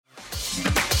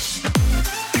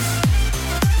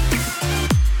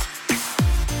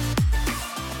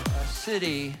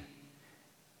city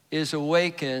is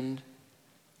awakened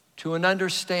to an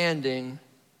understanding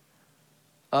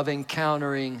of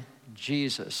encountering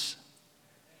Jesus.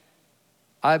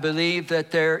 I believe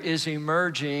that there is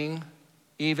emerging,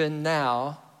 even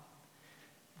now,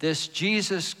 this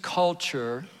Jesus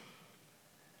culture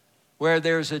where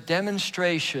there's a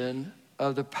demonstration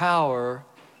of the power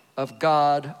of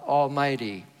God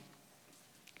Almighty.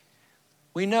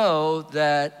 We know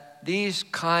that these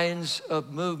kinds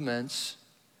of movements,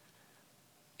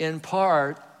 in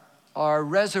part, are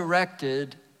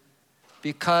resurrected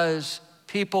because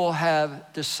people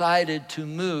have decided to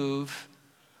move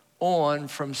on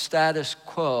from status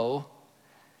quo,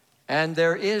 and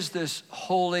there is this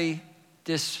holy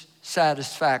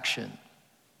dissatisfaction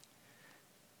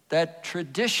that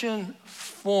tradition,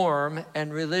 form,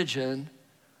 and religion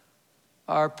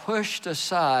are pushed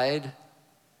aside,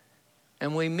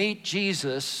 and we meet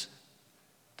Jesus,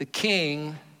 the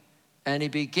King, and he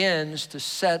begins to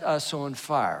set us on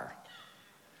fire.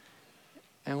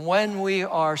 And when we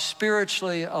are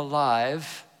spiritually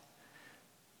alive,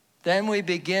 then we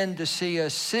begin to see a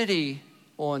city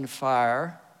on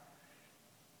fire,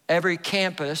 every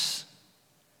campus,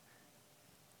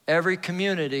 every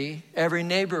community, every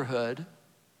neighborhood,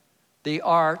 the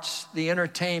arts, the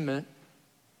entertainment,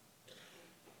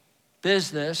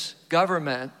 business,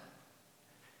 government,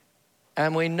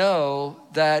 and we know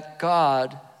that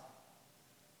God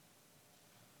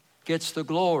gets the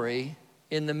glory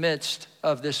in the midst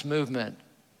of this movement.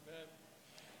 Amen.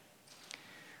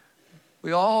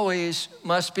 We always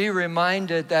must be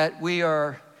reminded that we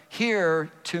are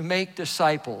here to make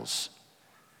disciples.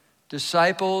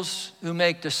 Disciples who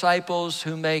make disciples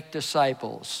who make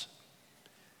disciples.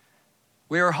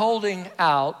 We are holding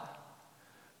out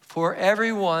for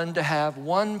everyone to have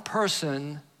one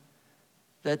person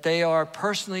that they are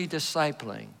personally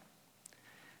discipling.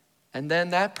 And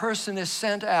then that person is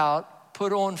sent out,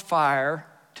 put on fire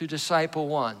to disciple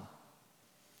one.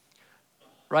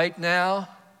 Right now,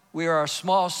 we are a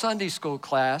small Sunday school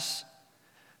class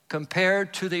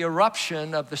compared to the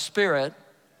eruption of the Spirit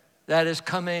that is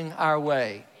coming our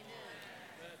way.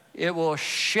 It will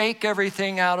shake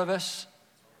everything out of us.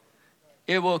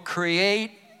 It will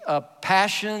create a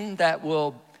passion that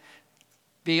will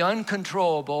be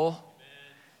uncontrollable,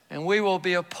 and we will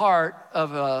be a part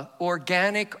of an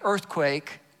organic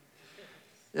earthquake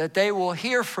that they will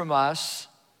hear from us,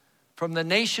 from the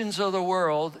nations of the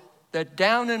world, that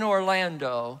down in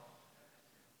Orlando,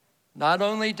 not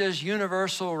only does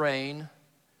Universal reign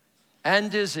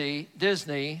and Disney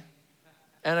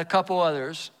and a couple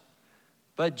others,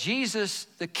 but Jesus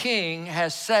the King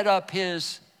has set up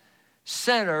his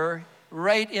center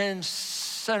right in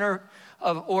center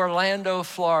of Orlando,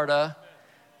 Florida,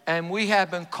 and we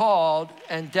have been called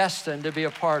and destined to be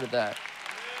a part of that.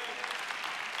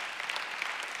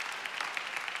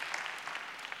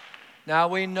 Now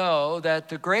we know that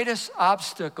the greatest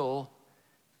obstacle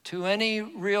to any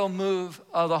real move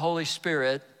of the Holy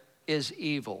Spirit is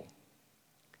evil.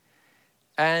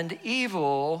 And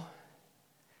evil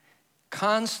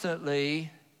constantly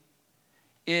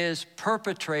is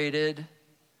perpetrated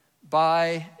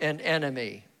by an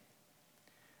enemy.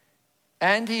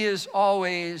 And he is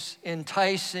always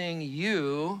enticing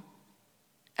you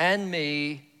and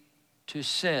me to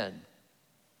sin.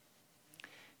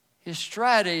 His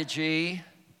strategy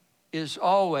is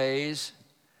always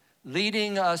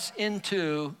leading us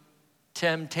into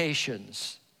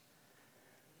temptations.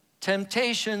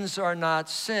 Temptations are not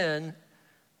sin,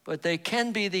 but they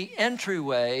can be the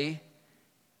entryway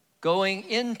going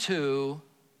into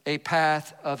a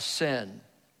path of sin.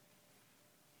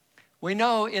 We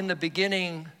know in the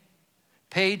beginning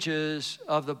pages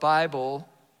of the Bible,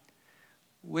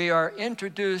 we are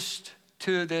introduced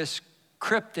to this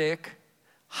cryptic,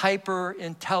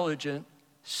 hyper-intelligent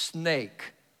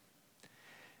snake.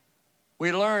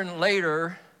 We learn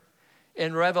later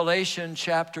in Revelation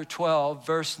chapter 12,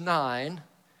 verse 9,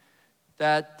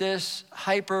 that this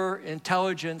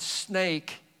hyper-intelligent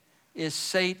snake is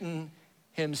Satan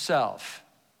himself.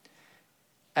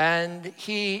 And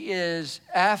he is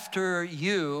after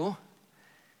you,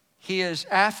 he is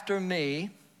after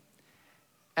me,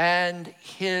 and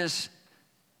his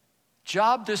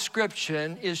job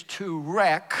description is to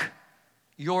wreck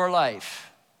your life.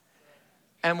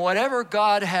 And whatever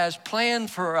God has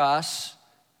planned for us,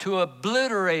 to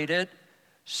obliterate it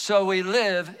so we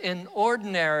live in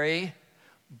ordinary,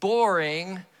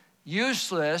 boring,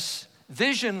 useless,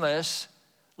 visionless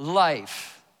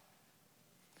life.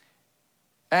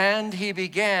 And he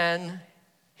began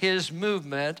his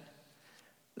movement.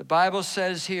 The Bible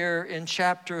says here in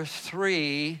chapter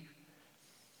 3,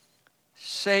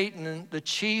 Satan, the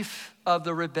chief of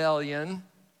the rebellion,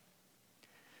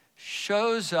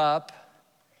 shows up,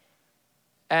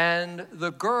 and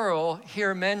the girl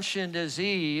here mentioned as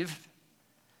Eve,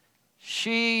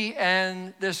 she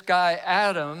and this guy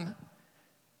Adam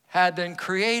had been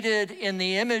created in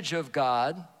the image of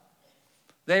God.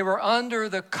 They were under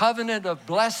the covenant of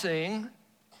blessing.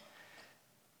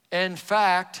 In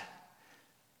fact,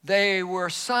 they were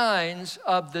signs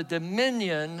of the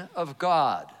dominion of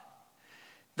God.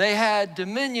 They had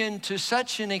dominion to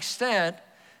such an extent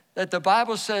that the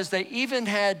Bible says they even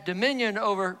had dominion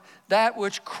over that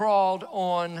which crawled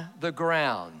on the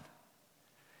ground.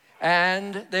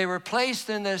 And they were placed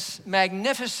in this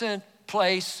magnificent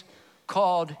place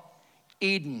called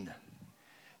Eden.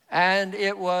 And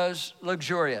it was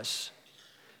luxurious.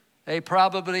 They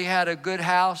probably had a good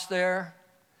house there,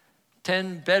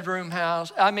 10-bedroom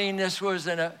house. I mean, this was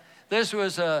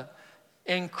a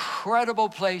incredible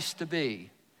place to be.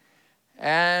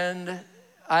 And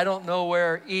I don't know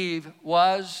where Eve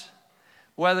was,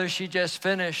 whether she just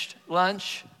finished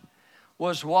lunch,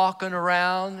 was walking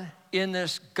around in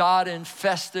this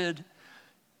God-infested,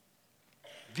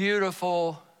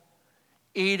 beautiful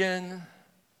Eden,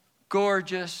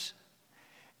 gorgeous.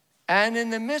 And in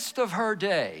the midst of her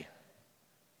day,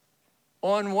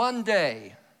 on one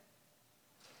day,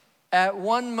 at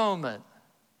one moment,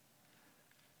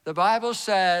 the Bible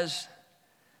says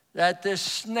that this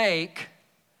snake,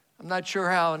 I'm not sure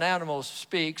how an animal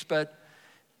speaks, but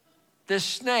this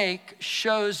snake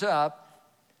shows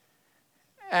up,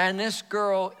 and this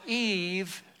girl,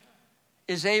 Eve,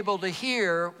 is able to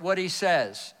hear what he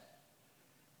says.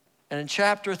 And in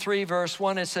chapter 3, verse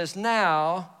 1, it says,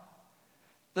 "Now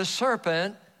the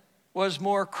serpent was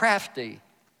more crafty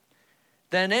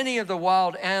than any of the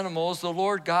wild animals the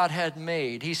Lord God had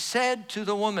made. He said to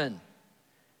the woman,"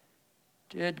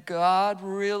 did God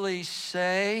really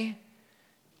say,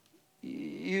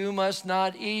 "You must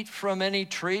not eat from any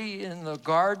tree in the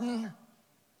garden"?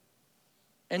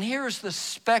 And here's the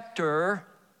specter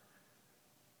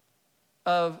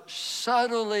of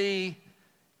subtly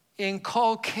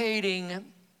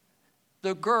inculcating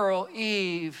the girl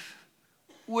Eve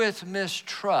with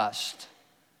mistrust.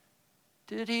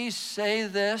 Did he say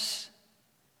this?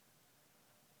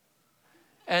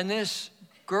 And this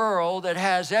girl that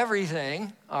has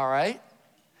everything, all right,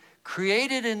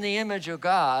 created in the image of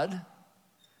God,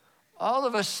 all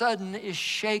of a sudden is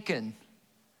shaken.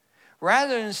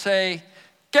 Rather than say,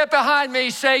 "Get behind me,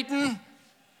 Satan.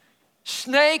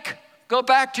 Snake, go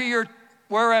back to your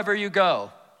wherever you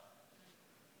go."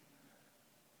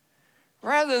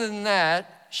 Rather than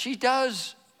that, she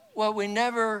does what we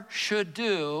never should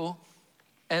do,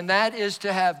 and that is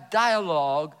to have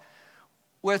dialogue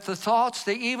with the thoughts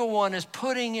the evil one is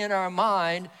putting in our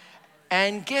mind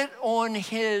and get on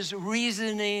his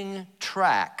reasoning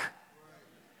track.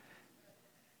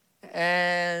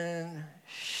 And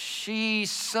she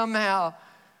somehow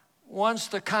wants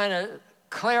to kind of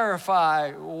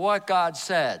clarify what God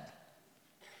said,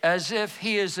 as if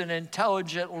he is an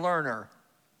intelligent learner.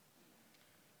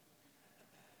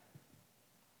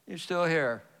 You still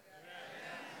here?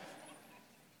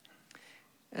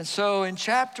 And so in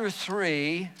chapter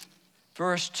 3,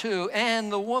 verse 2,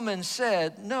 "And the woman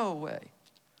said," no way,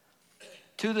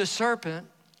 "to the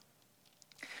serpent,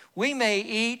 we may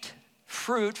eat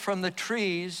fruit from the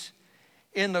trees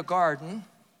in the garden,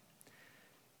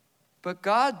 but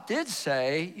God did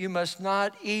say, you must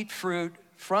not eat fruit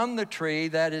from the tree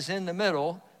that is in the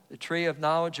middle, the tree of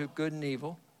knowledge of good and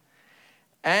evil,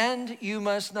 and you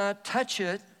must not touch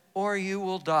it or you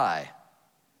will die."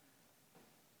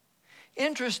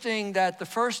 Interesting that the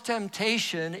first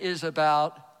temptation is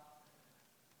about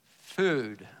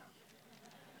food.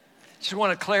 Just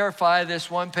want to clarify this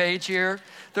one page here.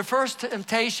 The first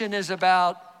temptation is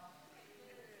about,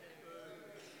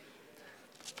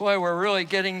 boy, we're really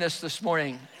getting this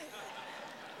morning.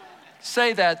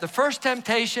 Say that. The first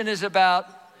temptation is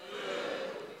about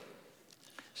food.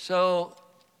 So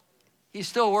he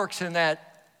still works in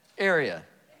that area.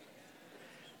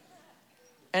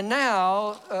 And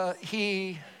now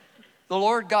the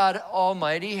Lord God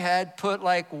Almighty had put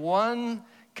like one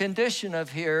condition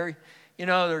of here. You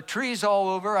know, there are trees all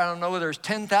over. I don't know, there's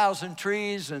 10,000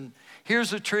 trees, and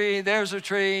here's a tree, there's a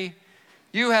tree.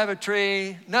 You have a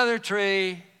tree, another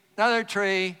tree, another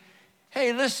tree.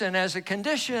 Hey, listen, as a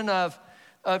condition of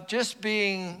just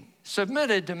being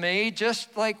submitted to me,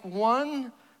 just like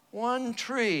one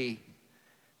tree.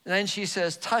 And then she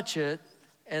says, touch it.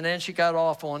 And then she got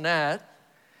off on that.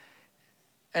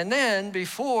 And then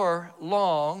before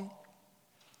long,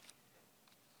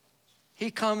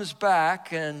 he comes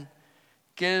back and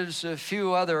gives a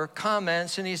few other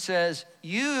comments, and he says,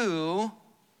 you,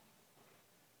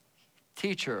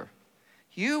 teacher,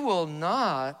 you will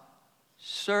not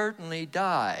certainly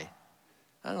die.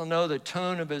 I don't know the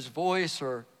tone of his voice,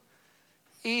 or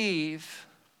Eve,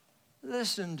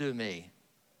 listen to me.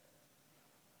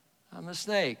 I'm a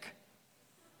snake.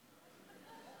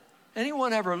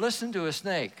 Anyone ever listen to a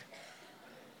snake?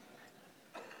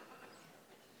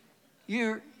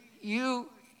 You're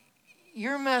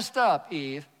messed up,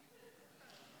 Eve.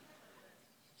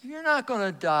 You're not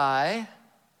going to die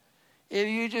if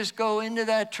you just go into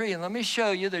that tree. And let me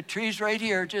show you, the tree's right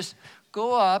here. Just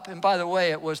go up. And by the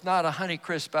way, it was not a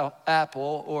Honeycrisp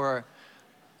apple or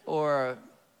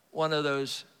one of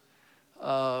those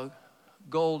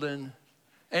golden.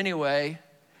 Anyway,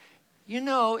 you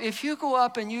know, if you go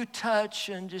up and you touch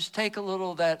and just take a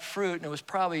little of that fruit, and it was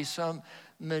probably some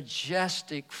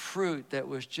majestic fruit that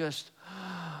was just,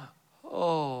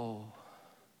 oh,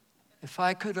 if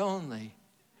I could only.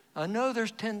 I know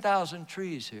there's 10,000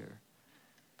 trees here,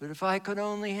 but if I could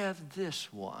only have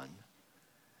this one.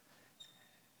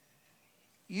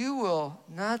 You will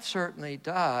not certainly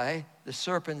die, the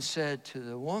serpent said to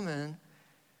the woman.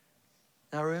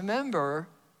 Now remember,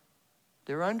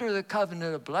 they're under the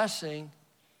covenant of blessing.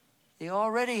 They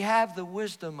already have the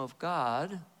wisdom of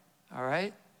God, all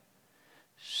right?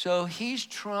 So he's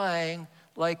trying,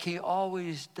 like he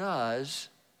always does,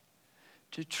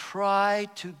 to try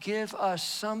to give us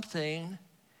something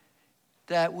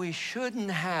that we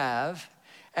shouldn't have,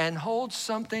 and hold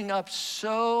something up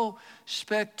so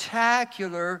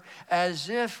spectacular as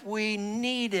if we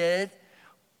need it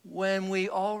when we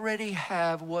already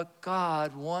have what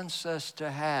God wants us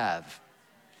to have.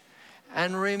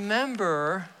 And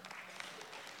remember,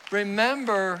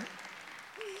 the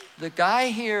guy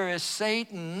here is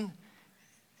Satan,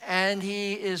 and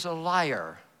he is a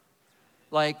liar.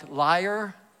 Like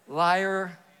liar,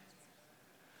 liar,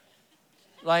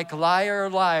 like liar,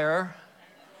 liar.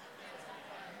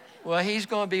 Well, he's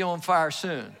going to be on fire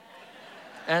soon.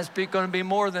 And it's going to be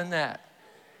more than that.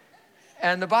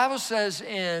 And the Bible says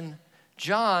in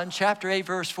John chapter 8,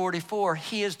 verse 44,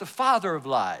 he is the father of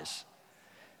lies.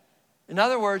 In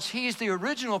other words, he's the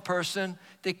original person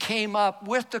that came up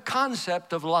with the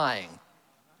concept of lying.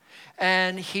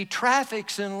 And he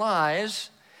traffics in lies,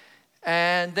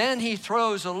 and then he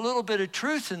throws a little bit of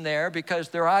truth in there because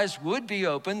their eyes would be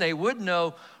open. They would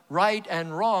know right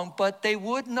and wrong, but they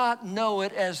would not know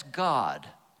it as God.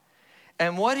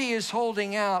 And what he is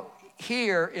holding out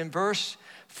here in verse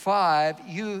 5,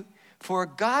 for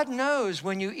God knows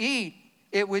when you eat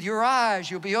it with your eyes,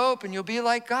 you'll be open, you'll be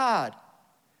like God.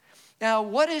 Now,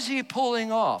 what is he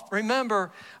pulling off?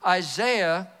 Remember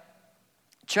Isaiah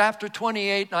chapter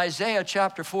 28 and Isaiah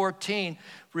chapter 14.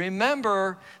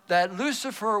 Remember that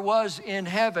Lucifer was in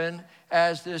heaven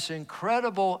as this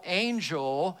incredible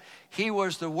angel. He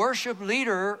was the worship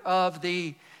leader of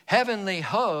the heavenly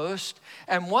host.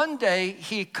 And one day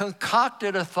he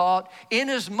concocted a thought in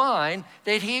his mind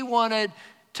that he wanted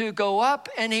to go up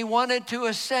and he wanted to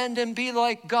ascend and be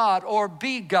like God, or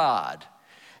be God.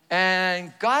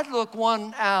 And God looked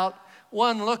one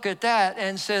look at that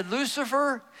and said,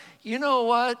 Lucifer, you know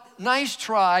what? Nice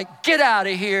try. Get out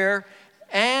of here.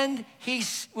 And he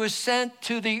was sent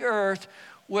to the earth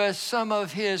with some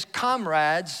of his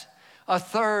comrades, a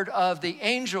third of the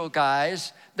angel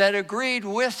guys that agreed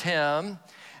with him.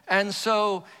 And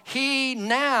so he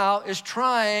now is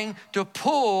trying to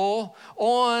pull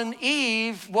on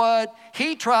Eve what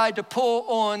he tried to pull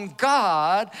on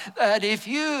God, that if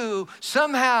you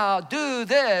somehow do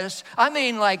this, I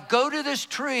mean like go to this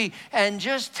tree and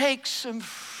just take some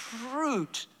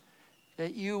fruit,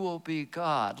 that you will be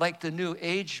God. Like the New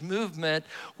Age movement,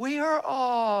 we are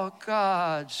all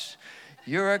gods.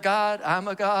 You're a God, I'm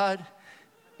a God,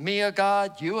 me a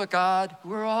God, you a God,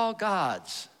 we're all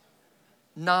gods.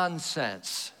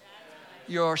 Nonsense.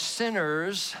 You're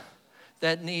sinners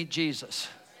that need Jesus.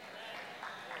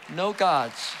 No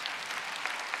gods.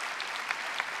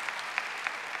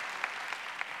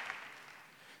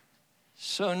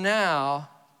 So now,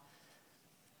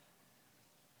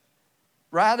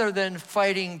 rather than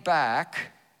fighting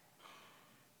back,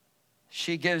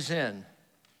 she gives in.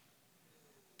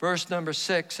 Verse number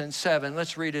 6 and 7.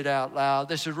 Let's read it out loud.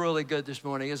 This is really good this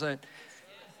morning, isn't it?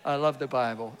 I love the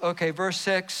Bible. Okay, verse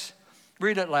 6.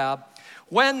 Read it loud.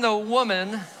 When the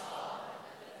woman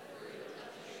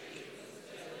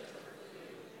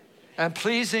and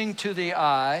pleasing to the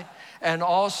eye, and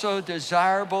also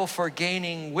desirable for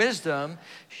gaining wisdom,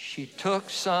 she took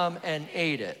some and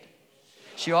ate it.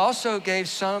 She also gave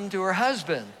some to her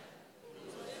husband.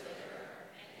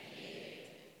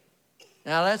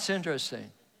 Now that's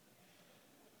interesting.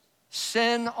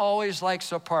 sin always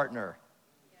likes a partner.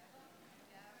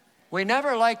 We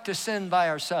never like to sin by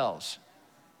ourselves.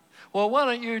 Well, why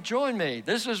don't you join me?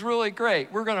 This is really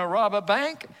great. We're going to rob a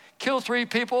bank, kill 3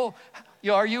 people.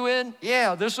 Are you in?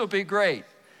 Yeah, this will be great.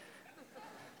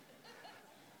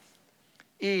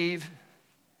 Eve,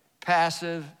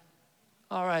 passive.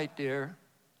 All right, dear.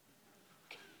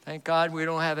 Thank God we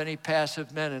don't have any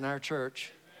passive men in our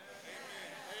church.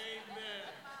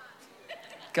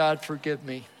 God forgive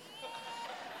me.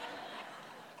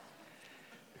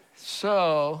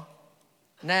 So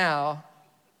now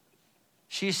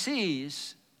she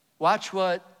sees, watch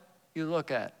what you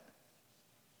look at.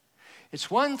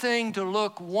 It's one thing to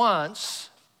look once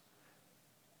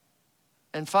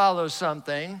and follow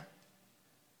something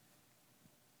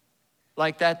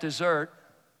like that dessert,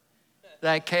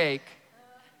 that cake.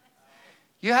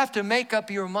 You have to make up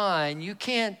your mind. You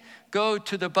can't go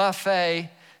to the buffet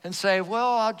and say,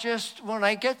 well, when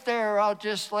I get there, I'll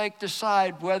just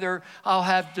decide whether I'll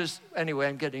have this. Anyway,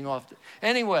 I'm getting off.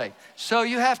 Anyway, so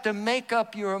you have to make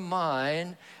up your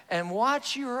mind and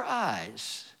watch your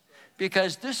eyes,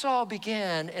 because this all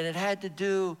began, and it had to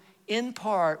do in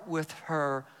part with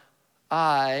her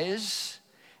eyes,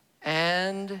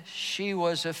 and she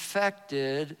was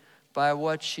affected by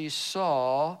what she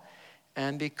saw,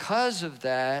 and because of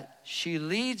that, she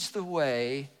leads the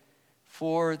way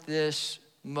for this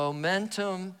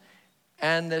momentum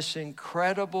and this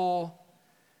incredible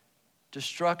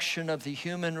destruction of the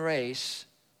human race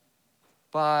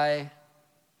by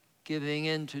giving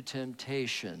in to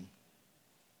temptation.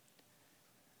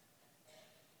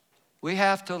 We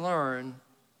have to learn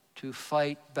to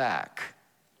fight back.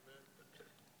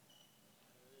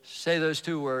 Say those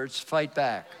 2 words, fight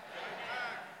back.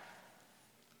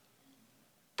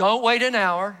 Don't wait an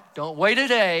hour, don't wait a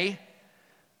day.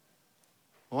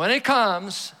 When it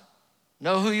comes,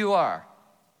 know who you are.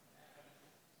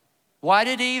 Why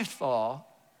did Eve fall?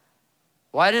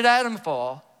 Why did Adam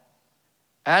fall?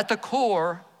 At the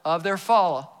core of their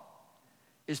fall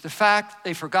is the fact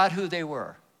they forgot who they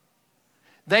were.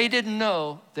 They didn't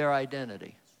know their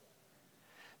identity.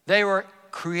 They were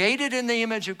created in the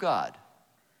image of God.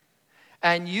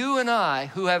 And you and I,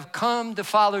 who have come to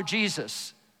follow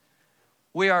Jesus,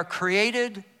 we are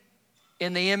created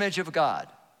in the image of God.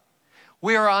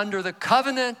 We are under the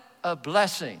covenant of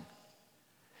blessing.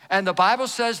 And the Bible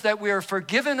says that we are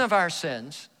forgiven of our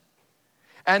sins.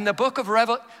 And the book of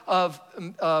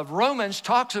Romans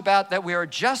talks about that we are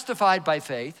justified by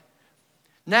faith.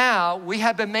 Now we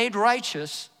have been made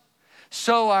righteous,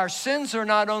 so our sins are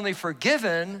not only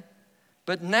forgiven,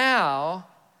 but now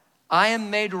I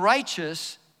am made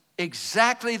righteous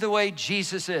exactly the way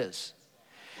Jesus is.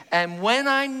 And when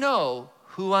I know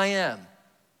who I am,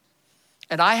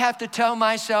 and I have to tell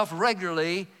myself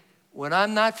regularly, when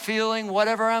I'm not feeling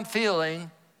whatever I'm feeling,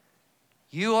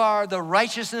 you are the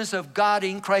righteousness of God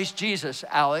in Christ Jesus,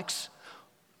 Alex.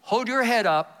 Hold your head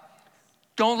up.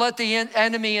 Don't let the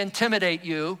enemy intimidate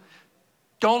you.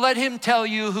 Don't let him tell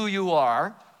you who you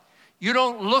are. You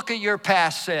don't look at your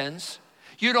past sins.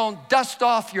 You don't dust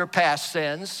off your past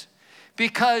sins,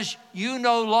 because you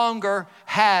no longer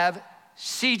have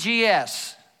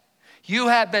CGS. You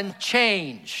have been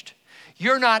changed.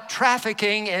 You're not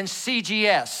trafficking in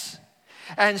CGS.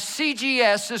 And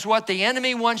CGS is what the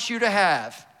enemy wants you to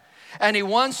have. And he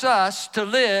wants us to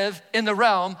live in the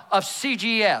realm of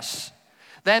CGS.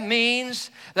 That means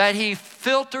that he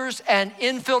filters and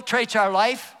infiltrates our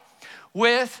life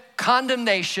with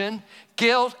condemnation,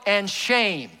 guilt, and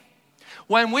shame.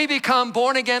 When we become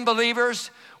born-again believers,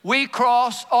 we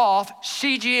cross off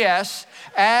CGS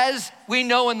as we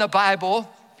know in the Bible.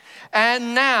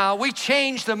 And now we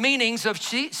change the meanings of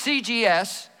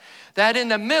CGS, that in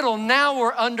the middle, now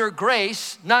we're under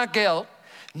grace, not guilt.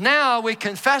 Now we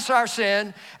confess our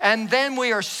sin, and then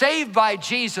we are saved by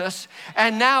Jesus,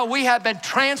 and now we have been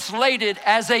translated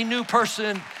as a new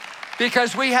person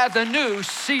because we have the new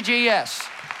CGS.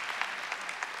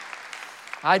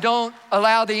 I don't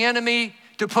allow the enemy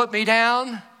to put me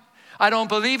down. I don't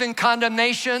believe in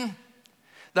condemnation.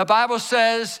 The Bible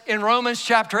says in Romans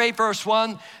chapter 8, verse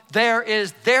 1, there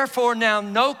is therefore now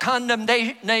no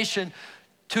condemnation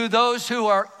to those who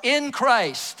are in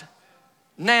Christ.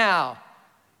 Now,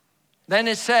 then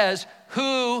it says,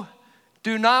 who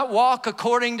do not walk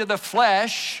according to the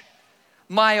flesh,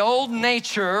 my old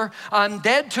nature. I'm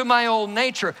dead to my old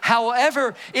nature.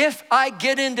 However, if I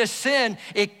get into sin,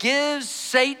 it gives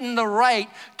Satan the right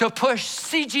to push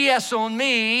CGS on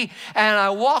me, and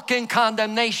I walk in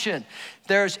condemnation.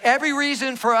 There's every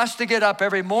reason for us to get up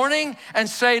every morning and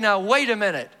say, now wait a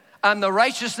minute, I'm the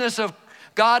righteousness of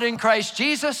God in Christ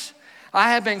Jesus.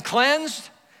 I have been cleansed.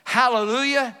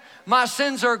 Hallelujah. My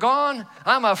sins are gone.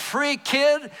 I'm a free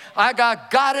kid. I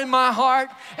got God in my heart,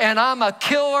 and I'm a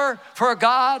killer for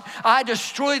God. I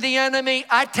destroy the enemy.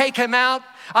 I take him out.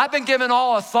 I've been given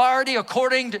all authority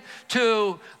according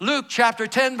to Luke chapter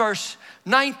 10, verse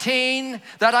 19,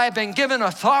 that I've been given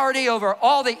authority over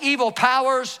all the evil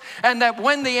powers, and that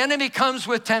when the enemy comes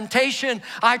with temptation,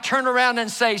 I turn around and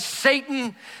say,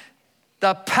 Satan,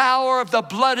 the power of the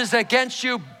blood is against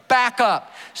you. Back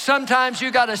up. Sometimes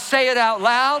you got to say it out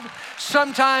loud.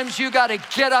 Sometimes you got to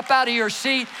get up out of your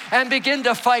seat and begin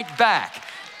to fight back.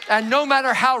 And no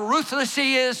matter how ruthless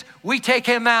he is, we take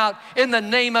him out in the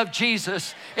name of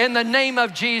Jesus. In the name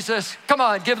of Jesus. Come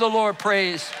on, give the Lord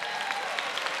praise.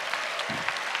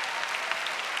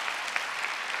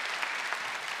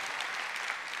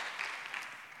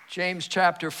 James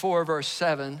chapter 4, verse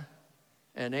 7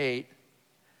 and 8,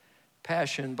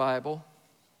 Passion Bible.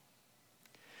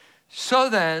 So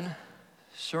then,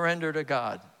 surrender to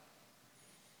God.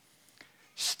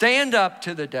 Stand up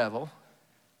to the devil,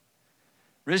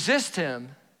 resist him,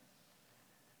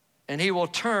 and he will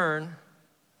turn,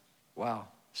 wow,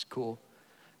 it's cool,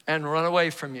 and run away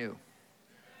from you.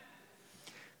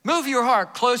 Move your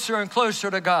heart closer and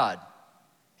closer to God.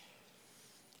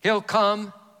 He'll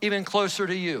come even closer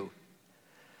to you.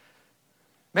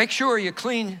 Make sure you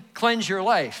cleanse your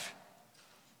life.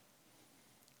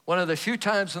 One of the few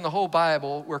times in the whole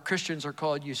Bible where Christians are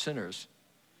called you sinners.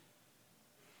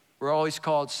 We're always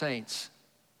called saints.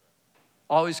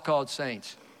 Always called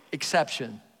saints.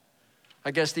 Exception.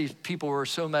 I guess these people were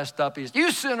so messed up.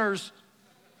 You sinners.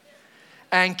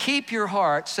 And keep your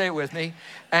heart, say it with me,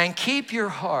 and keep your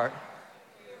heart.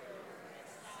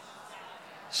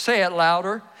 Say it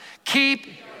louder. Keep.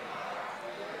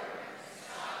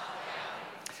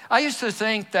 I used to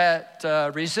think that I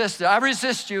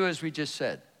resist you, as we just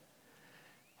said.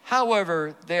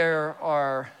 However, there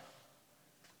are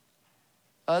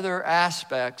other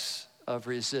aspects of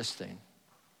resisting.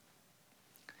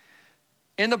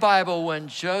 In the Bible, when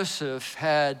Joseph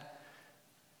had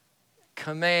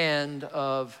command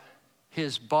of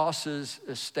his boss's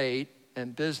estate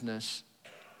and business,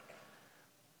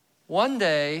 one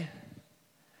day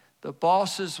the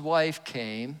boss's wife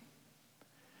came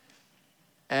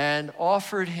and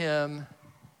offered him,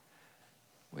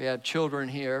 we have children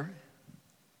here,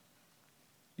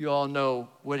 you all know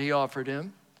what he offered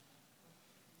him.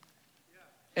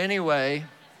 Anyway,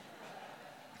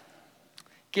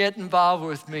 get involved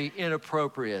with me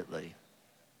inappropriately.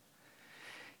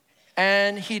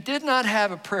 And he did not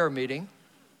have a prayer meeting.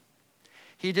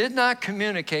 He did not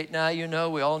communicate. Now, you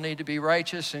know, we all need to be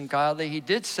righteous and godly. He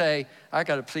did say, I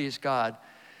got to please God.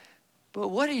 But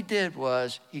what he did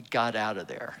was he got out of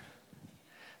there.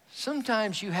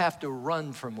 Sometimes you have to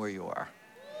run from where you are.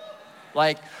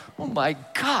 Like, oh my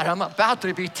God, I'm about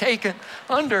to be taken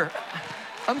under.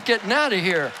 I'm getting out of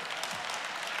here.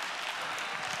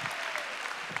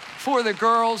 For the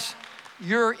girls,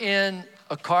 you're in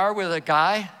a car with a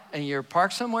guy and you're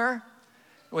parked somewhere.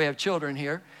 We have children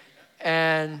here.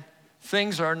 And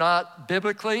things are not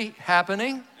biblically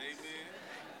happening. Amen.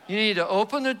 You need to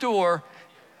open the door,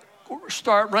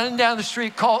 start running down the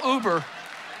street, call Uber.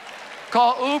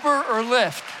 Call Uber or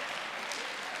Lyft.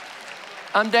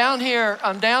 I'm down here,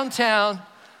 I'm downtown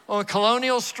on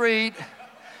Colonial Street.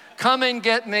 Come and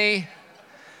get me.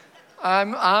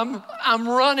 I'm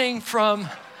running from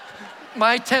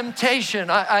my temptation.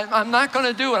 I'm not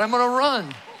gonna do it, I'm gonna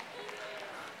run.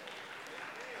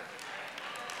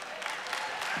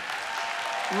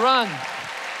 Run.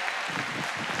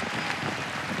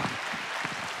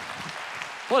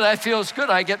 Well, that feels good.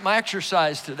 I get my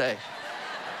exercise today.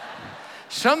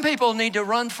 Some people need to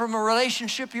run from a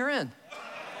relationship you're in.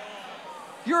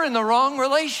 You're in the wrong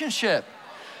relationship.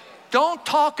 Don't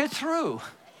talk it through.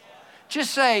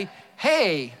 Just say,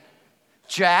 hey,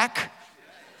 Jack,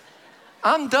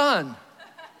 I'm done.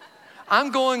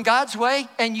 I'm going God's way,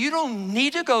 and you don't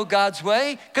need to go God's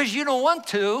way because you don't want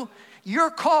to.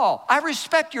 Your call. I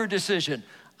respect your decision.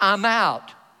 I'm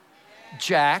out.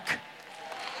 Jack,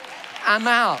 I'm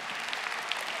out.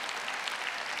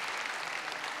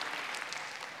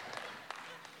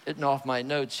 Getting off my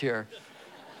notes here.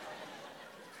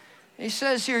 He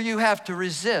says here you have to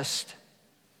resist,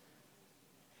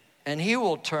 and he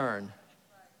will turn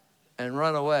and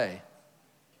run away.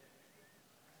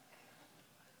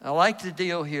 I like the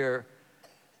deal here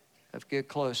of get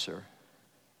closer.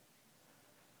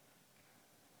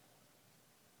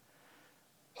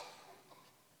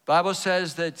 Bible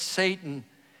says that Satan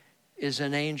is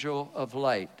an angel of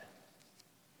light.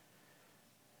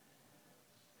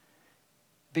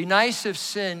 Be nice if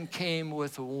sin came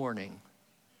with a warning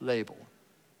label.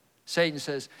 Satan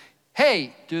says,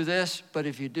 hey, do this, but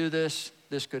if you do this,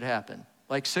 this could happen.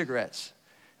 Like cigarettes.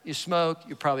 You smoke,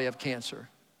 you probably have cancer.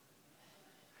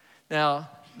 Now,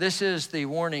 this is the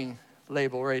warning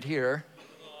label right here.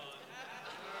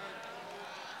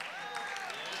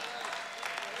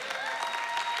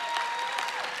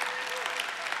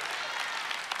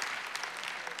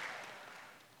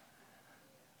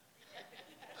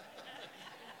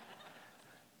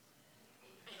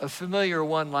 A familiar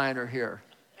one-liner here.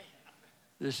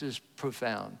 This is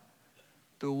profound.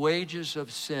 The wages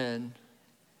of sin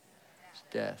is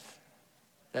death.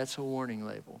 That's a warning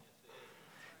label.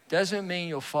 Doesn't mean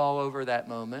you'll fall over that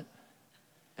moment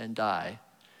and die.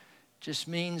 Just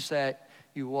means that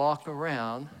you walk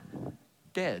around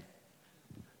dead.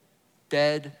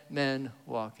 Dead men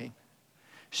walking.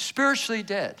 Spiritually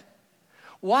dead.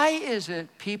 Why is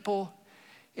it people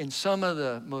in some of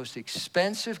the most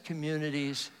expensive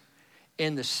communities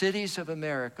in the cities of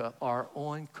America are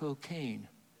on cocaine?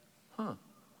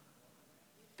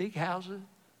 Big houses,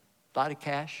 a lot of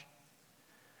cash.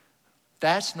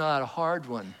 That's not a hard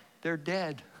one. They're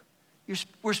dead.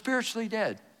 We're spiritually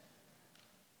dead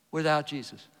without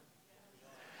Jesus.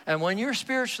 And when you're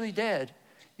spiritually dead,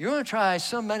 you're going to try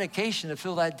some medication to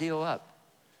fill that deal up.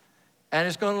 And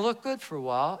it's going to look good for a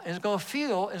while, and it's going to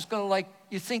feel, and it's going to like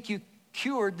you think you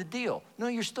cured the deal. No,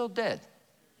 you're still dead.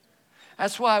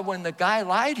 That's why when the guy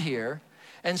lied here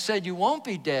and said you won't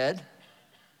be dead,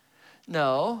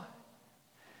 no,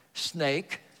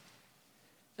 snake,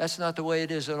 that's not the way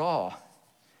it is at all.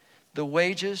 The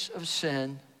wages of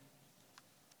sin,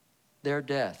 they're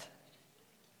death.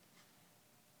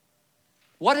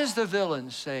 What is the villain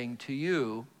saying to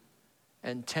you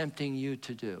and tempting you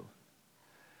to do?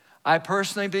 I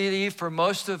personally believe for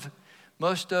most of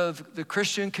the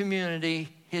Christian community,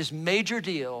 his major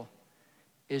deal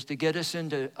is to get us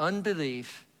into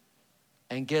unbelief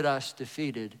and get us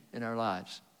defeated in our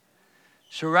lives.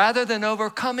 So rather than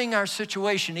overcoming our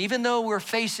situation, even though we're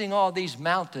facing all these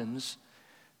mountains,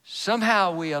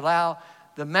 somehow we allow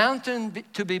the mountain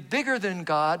to be bigger than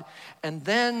God, and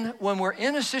then when we're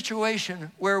in a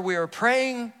situation where we are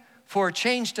praying for a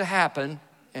change to happen,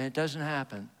 and it doesn't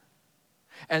happen,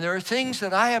 and there are things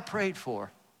that I have prayed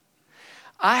for.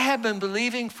 I have been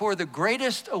believing for the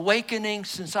greatest awakening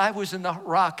since I was in the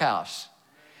rock house.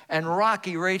 And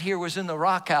Rocky right here was in the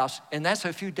rock house, and that's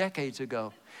a few decades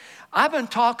ago. I've been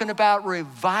talking about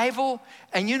revival,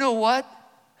 and you know what?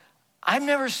 I've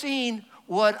never seen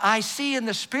what I see in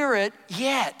the Spirit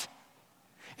yet.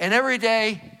 And every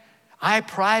day, I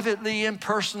privately and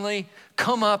personally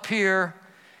come up here,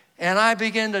 and I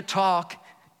begin to talk.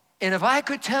 And if I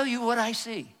could tell you what I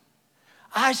see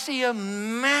a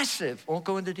massive, won't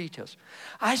go into details.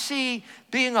 I see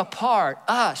being a part,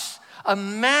 us, a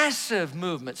massive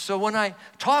movement. So when I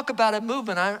talk about a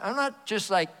movement, I'm not just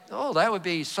like, oh, that would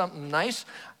be something nice.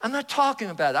 I'm not talking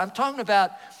about it. I'm talking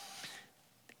about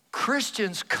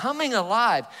Christians coming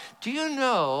alive. Do you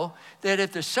know that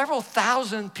if the several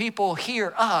thousand people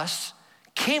hear us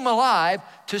came alive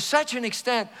to such an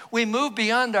extent, we move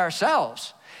beyond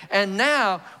ourselves? And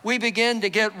now we begin to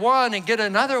get one and get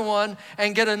another one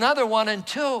and get another one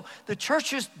until the church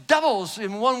just doubles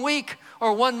in 1 week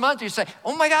or 1 month. You say,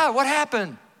 oh my God, what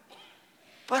happened?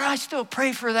 But I still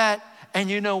pray for that. And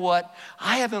you know what?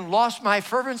 I haven't lost my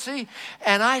fervency,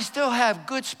 and I still have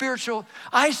good spiritual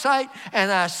eyesight,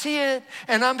 and I see it,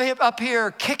 and I'm up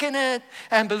here kicking it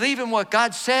and believing what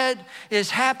God said is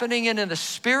happening in the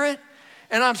Spirit.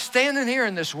 And I'm standing here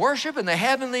in this worship in the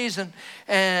heavenlies, and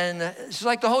it's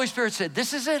like the Holy Spirit said,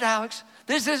 this is it, Alex.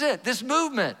 This is it. This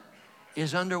movement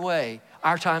is underway.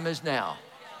 Our time is now.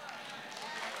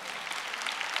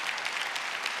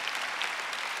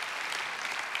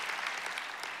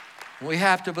 We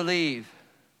have to believe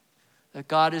that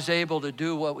God is able to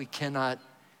do what we cannot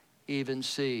even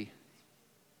see.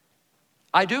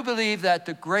 I do believe that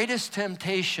the greatest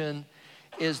temptation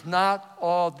is not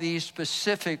all these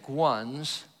specific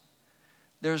ones.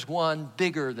 There's one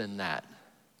bigger than that.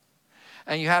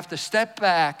 And you have to step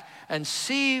back and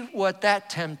see what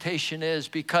that temptation is,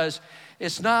 because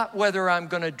it's not whether I'm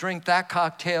going to drink that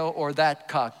cocktail or that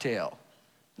cocktail.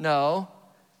 No.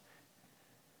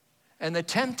 And the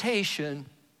temptation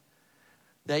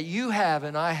that you have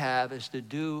and I have is to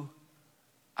do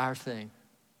our thing,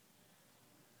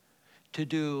 to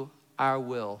do our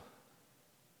will,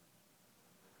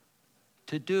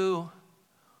 to do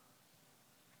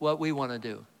what we want to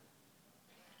do.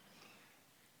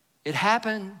 It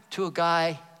happened to a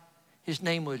guy, his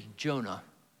name was Jonah.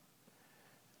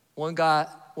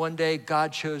 One day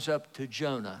God shows up to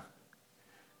Jonah.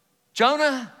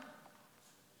 Jonah,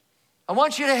 I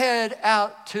want you to head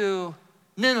out to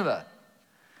Nineveh.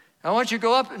 I want you to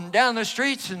go up and down the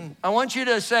streets, and I want you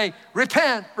to say,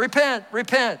 repent, repent,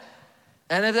 repent.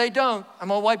 And if they don't, I'm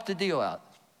going to wipe the deal out.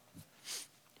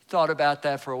 Thought about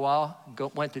that for a while,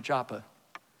 went to Joppa,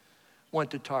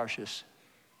 went to Tarshish.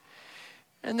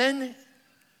 And then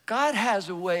God has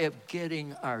a way of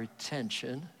getting our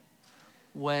attention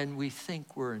when we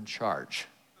think we're in charge.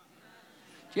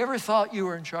 You ever thought you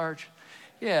were in charge?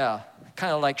 Yeah,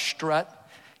 kind of like strut.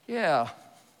 Yeah,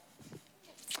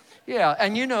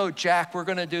 and you know, Jack, we're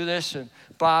going to do this, and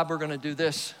Bob, we're going to do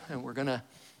this, and we're going to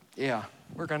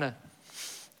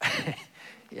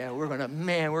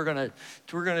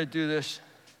do this.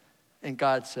 And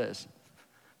God says,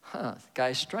 the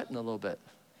guy's strutting a little bit.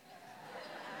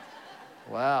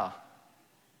 Wow.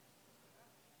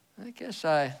 I guess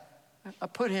I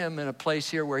put him in a place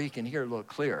here where he can hear a little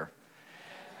clearer.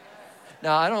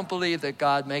 Now, I don't believe that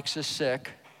God makes us sick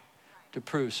to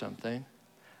prove something.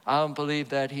 I don't believe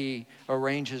that he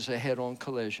arranges a head-on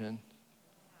collision.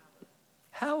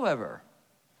 However,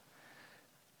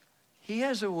 he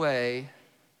has a way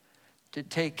to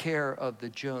take care of the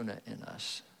Jonah in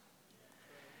us.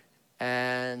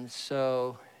 And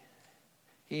so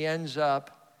he ends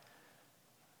up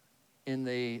in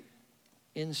the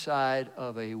inside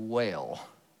of a whale.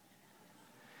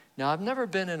 Now, I've never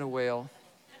been in a whale,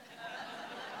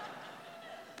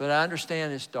 but I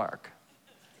understand it's dark.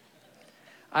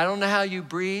 I don't know how you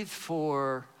breathe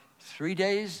for 3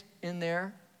 days in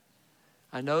there.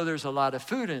 I know there's a lot of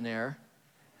food in there.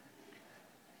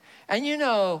 And you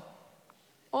know,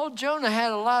 old Jonah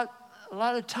had a lot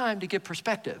of time to get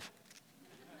perspective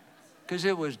because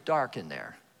it was dark in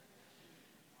there.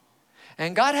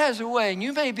 And God has a way, and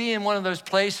you may be in one of those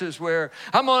places where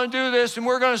I'm going to do this, and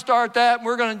we're going to start that, and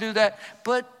we're going to do that,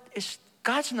 but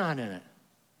God's not in it.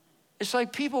 It's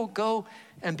like people go,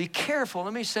 and be careful.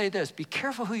 Let me say this. Be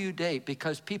careful who you date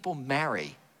because people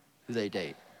marry who they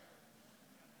date.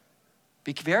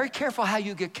 Be very careful how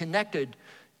you get connected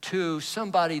to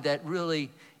somebody that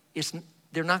really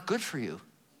they're not good for you.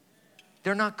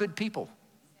 They're not good people.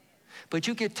 But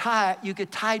you get tied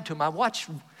to them. I watch,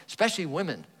 especially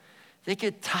women, they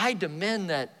get tied to men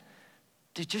that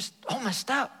they're just all messed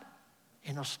up.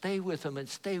 And they'll stay with them and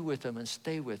stay with them and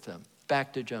stay with them.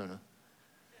 Back to Jonah.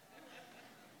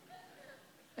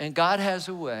 And God has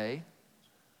a way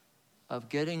of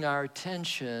getting our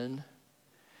attention.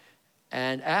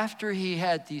 And after he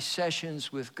had these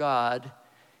sessions with God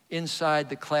inside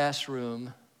the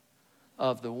classroom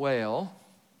of the whale,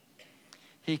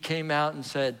 he came out and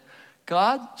said,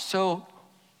 God, so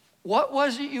what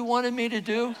was it you wanted me to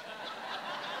do?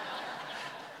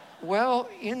 Well,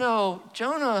 you know,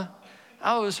 Jonah,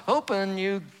 I was hoping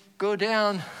you'd go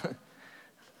down.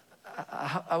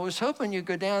 I was hoping you'd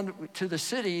go down to the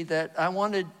city that I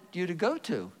wanted you to go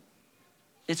to.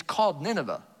 It's called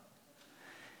Nineveh.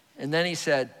 And then he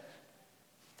said,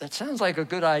 that sounds like a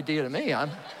good idea to me. I'm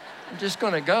just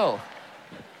going to go.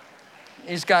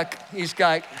 He's got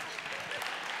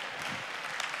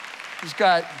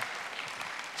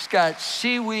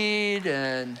seaweed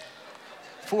and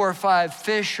 4 or 5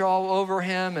 fish all over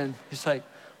him. And he's like,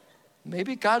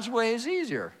 maybe God's way is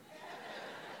easier.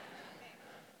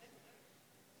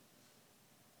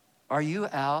 Are you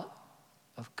out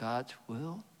of God's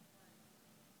will?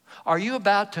 Are you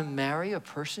about to marry a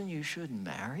person you shouldn't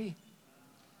marry?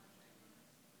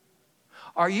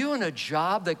 Are you in a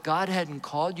job that God hadn't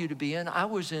called you to be in? I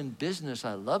was in business.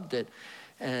 I loved it.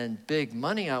 And big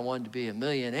money. I wanted to be a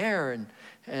millionaire.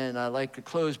 And I like to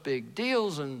close big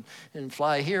deals and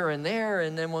fly here and there.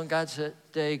 And then one God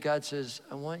says,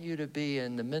 I want you to be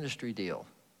in the ministry deal.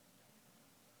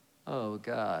 Oh,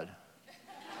 God.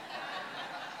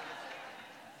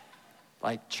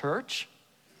 Like church?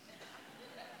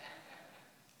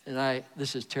 And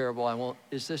this is terrible.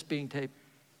 Is this being taped?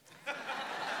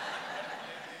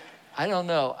 I don't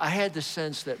know. I had the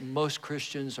sense that most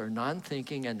Christians are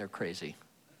non-thinking and they're crazy.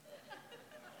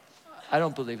 I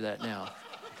don't believe that now.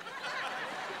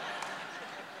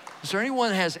 Is there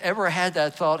anyone has ever had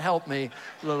that thought? Help me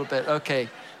a little bit. Okay.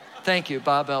 Thank you,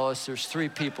 Bob Ellis. There's 3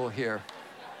 people here.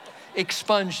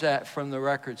 Expunge that from the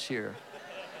records here.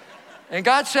 And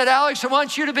God said, Alex, I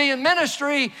want you to be in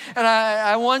ministry, and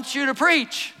I want you to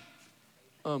preach.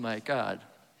 Oh, my God.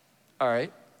 All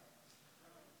right.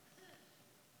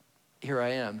 Here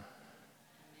I am.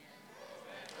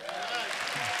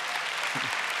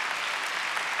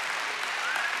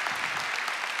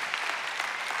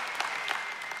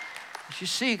 You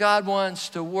see, God wants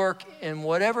to work in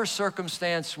whatever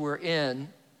circumstance we're in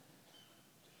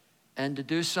and to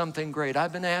do something great.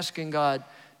 I've been asking God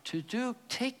to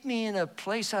take me in a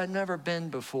place I've never been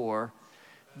before.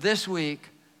 This week,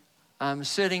 I'm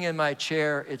sitting in my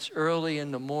chair. It's early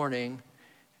in the morning,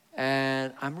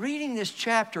 and I'm reading this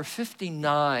chapter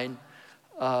 59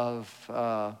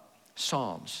 of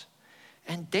Psalms.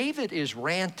 And David is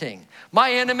ranting.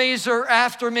 My enemies are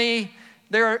after me.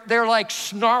 They're like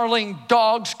snarling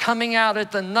dogs coming out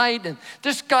at the night. And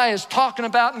this guy is talking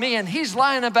about me, and he's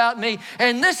lying about me.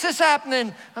 And this is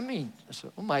happening. I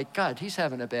said, oh my God, he's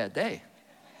having a bad day.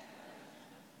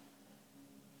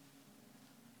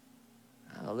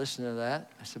 I listened to that.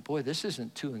 I said, boy, this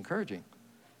isn't too encouraging.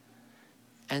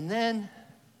 And then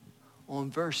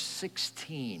on verse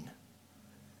 16,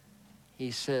 he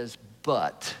says,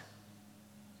 but.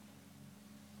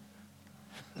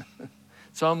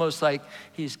 It's almost like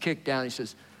he's kicked down. He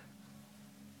says,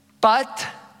 but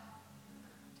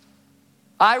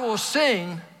I will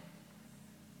sing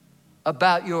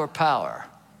about your power.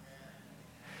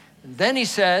 And then he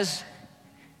says,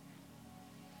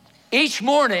 each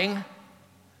morning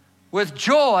with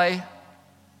joy,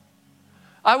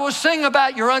 I will sing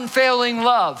about your unfailing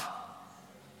love.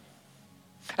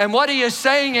 And what he is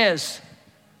saying is,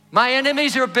 my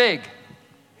enemies are big.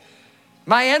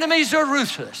 My enemies are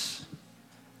ruthless.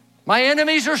 My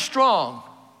enemies are strong.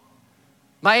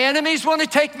 My enemies want to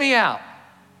take me out.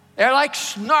 They're like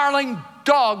snarling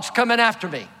dogs coming after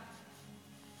me.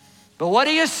 But what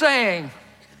he is saying,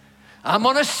 I'm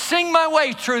going to sing my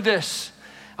way through this.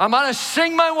 I'm going to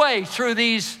sing my way through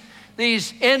these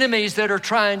enemies that are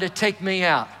trying to take me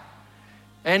out.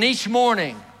 And each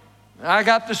morning, I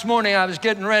was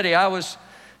getting ready. I was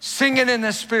singing in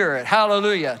the Spirit,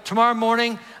 hallelujah. Tomorrow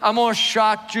morning, I'm going to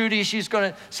shock Judy. She's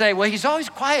going to say, well, he's always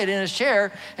quiet in his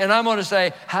chair. And I'm going to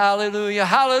say, hallelujah,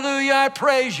 hallelujah, I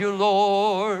praise you,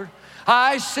 Lord.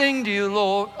 I sing to you,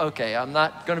 Lord. Okay, I'm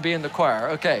not going to be in the choir,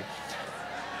 okay.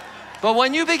 But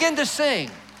when you begin to sing,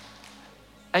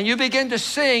 and you begin to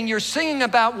sing, you're singing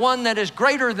about one that is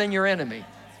greater than your enemy.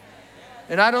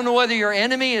 And I don't know whether your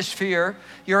enemy is fear,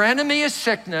 your enemy is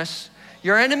sickness,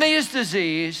 your enemy is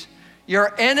disease,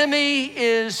 your enemy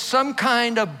is some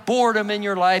kind of boredom in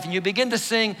your life, and you begin to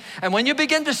sing. And when you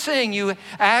begin to sing, you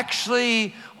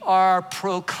actually are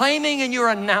proclaiming and you're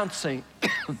announcing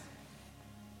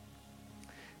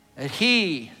that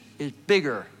he is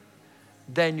bigger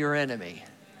than your enemy.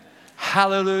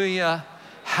 Hallelujah,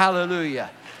 hallelujah.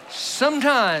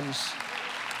 Sometimes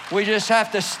we just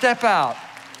have to step out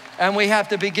and we have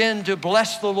to begin to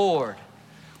bless the Lord.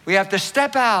 We have to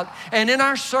step out and in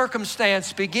our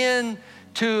circumstance begin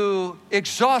to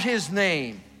exalt his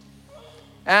name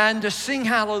and to sing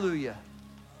hallelujah.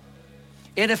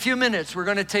 In a few minutes, we're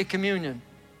going to take communion.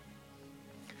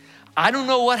 I don't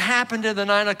know what happened to the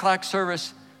 9 o'clock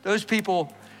service. Those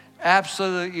people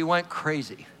absolutely went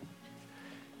crazy.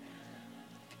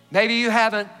 Maybe you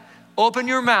haven't opened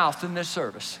your mouth in this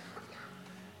service.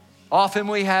 Often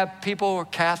we have people who are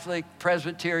Catholic,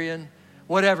 Presbyterian,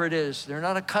 whatever it is, they're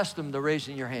not accustomed to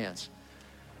raising your hands.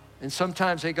 And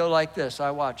sometimes they go like this.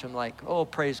 I watch them like, oh,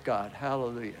 praise God,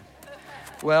 hallelujah.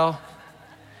 Well,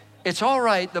 it's all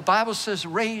right. The Bible says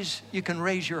you can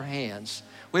raise your hands.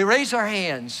 We raise our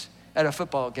hands at a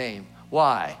football game.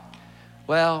 Why?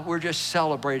 Well, we're just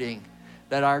celebrating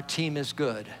that our team is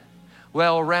good.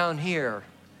 Well, around here,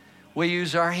 we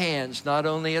use our hands not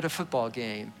only at a football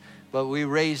game, but we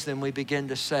raise them. We begin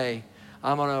to say,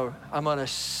 I'm gonna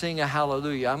sing a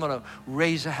hallelujah. I'm gonna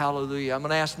raise a hallelujah. I'm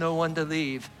gonna ask no one to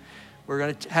leave. We're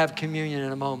gonna have communion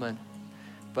in a moment.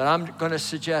 But I'm gonna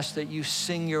suggest that you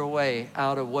sing your way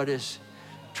out of what is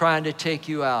trying to take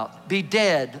you out. Be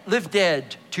dead, live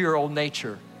dead to your old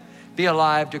nature. Be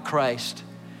alive to Christ.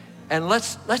 And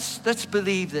let's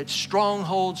believe that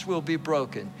strongholds will be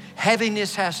broken.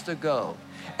 Heaviness has to go.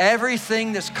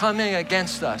 Everything that's coming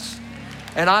against us.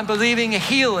 And I'm believing a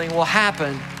healing will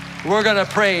happen. We're gonna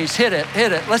praise, hit it.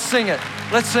 Let's sing it.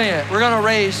 We're gonna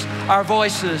raise our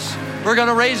voices. We're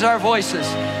gonna raise our voices.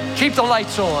 Keep the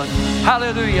lights on.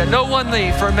 Hallelujah. No one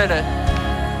leave for a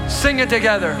minute. Sing it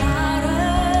together.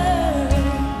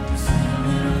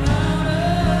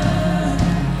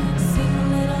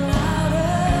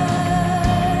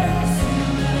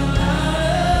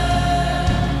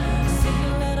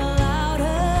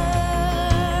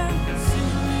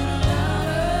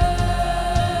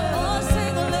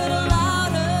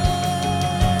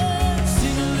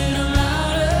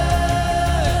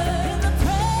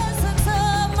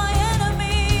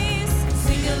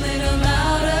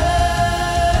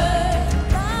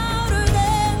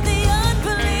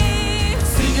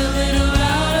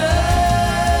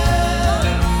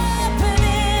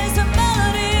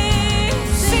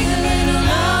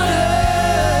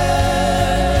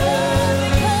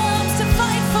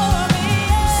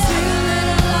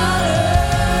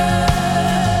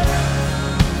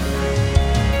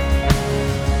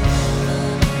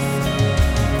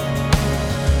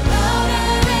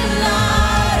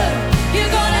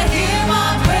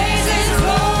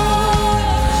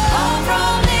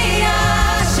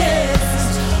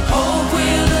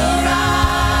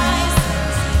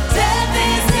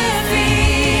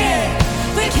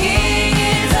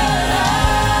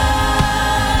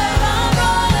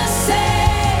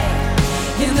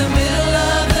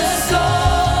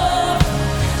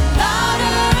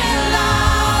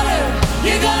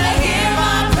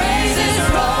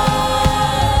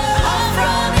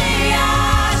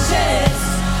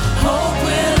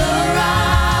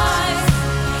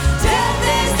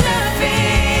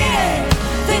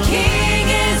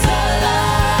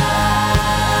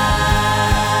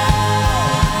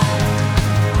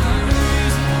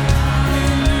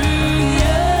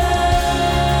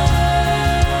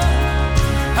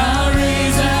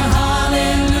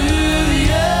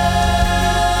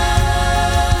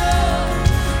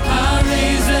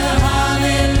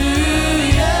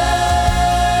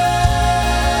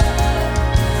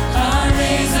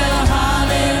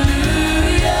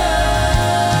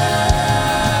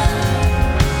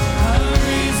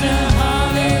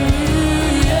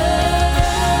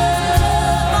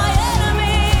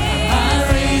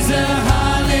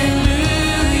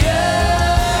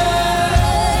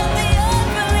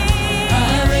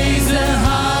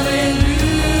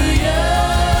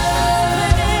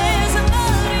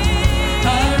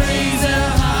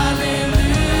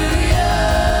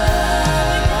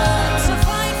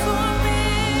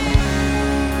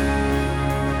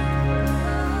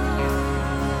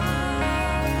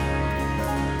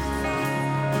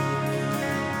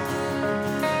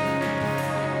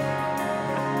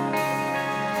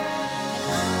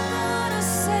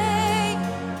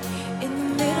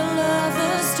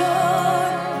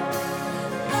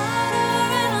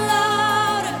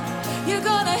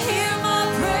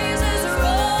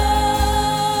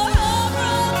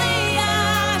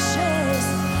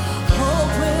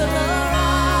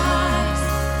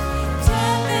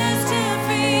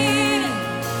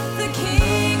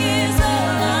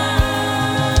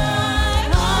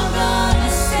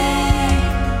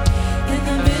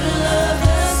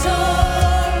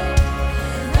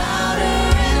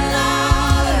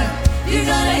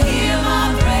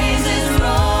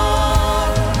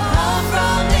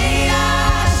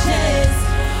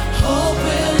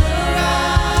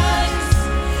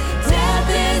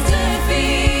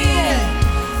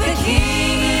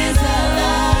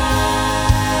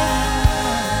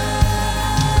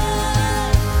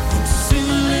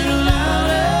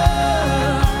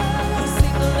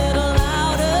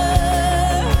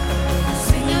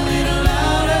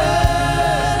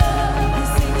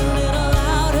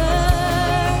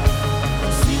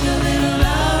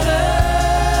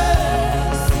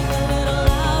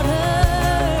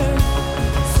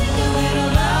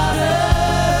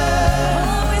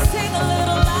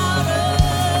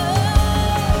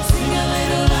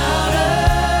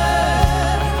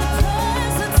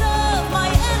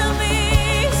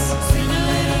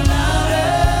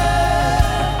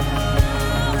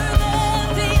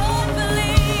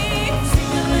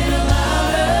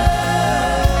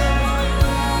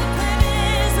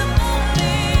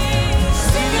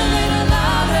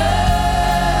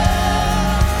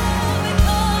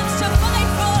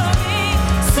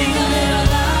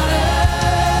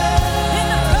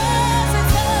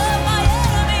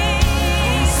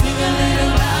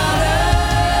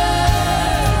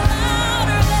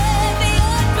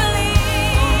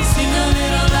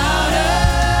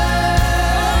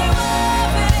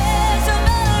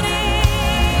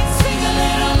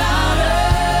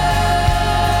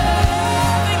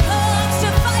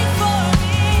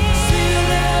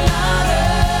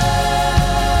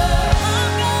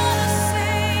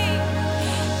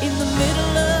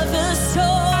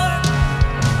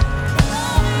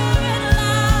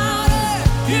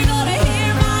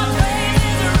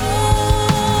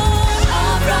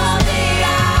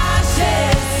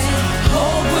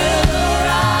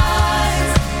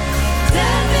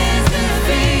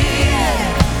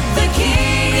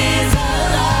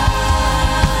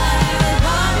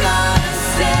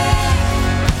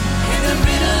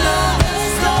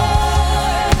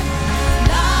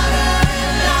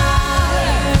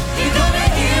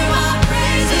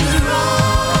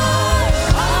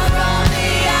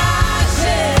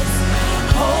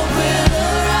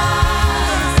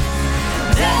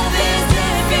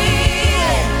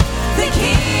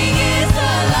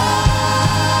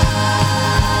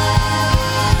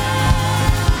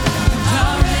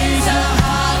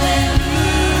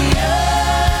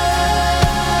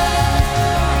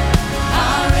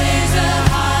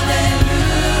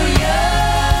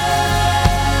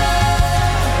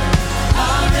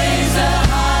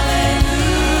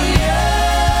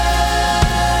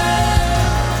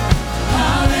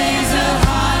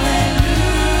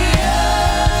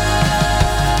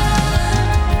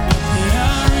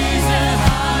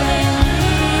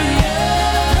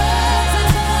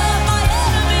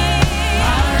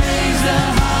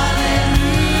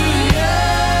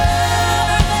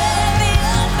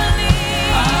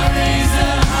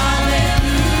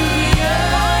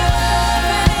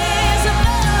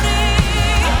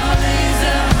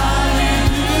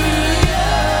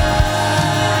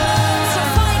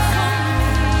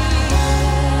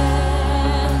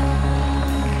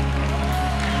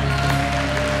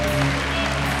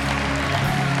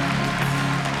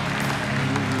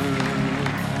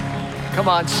 Come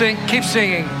on, sing, keep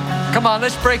singing. Come on,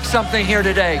 let's break something here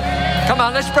today. Come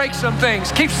on, let's break some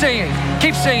things. Keep singing,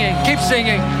 keep singing, keep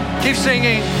singing, keep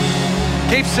singing,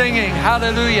 keep singing.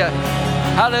 Hallelujah,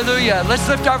 hallelujah. Let's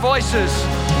lift our voices.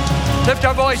 Lift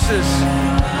our voices.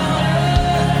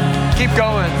 Keep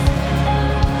going.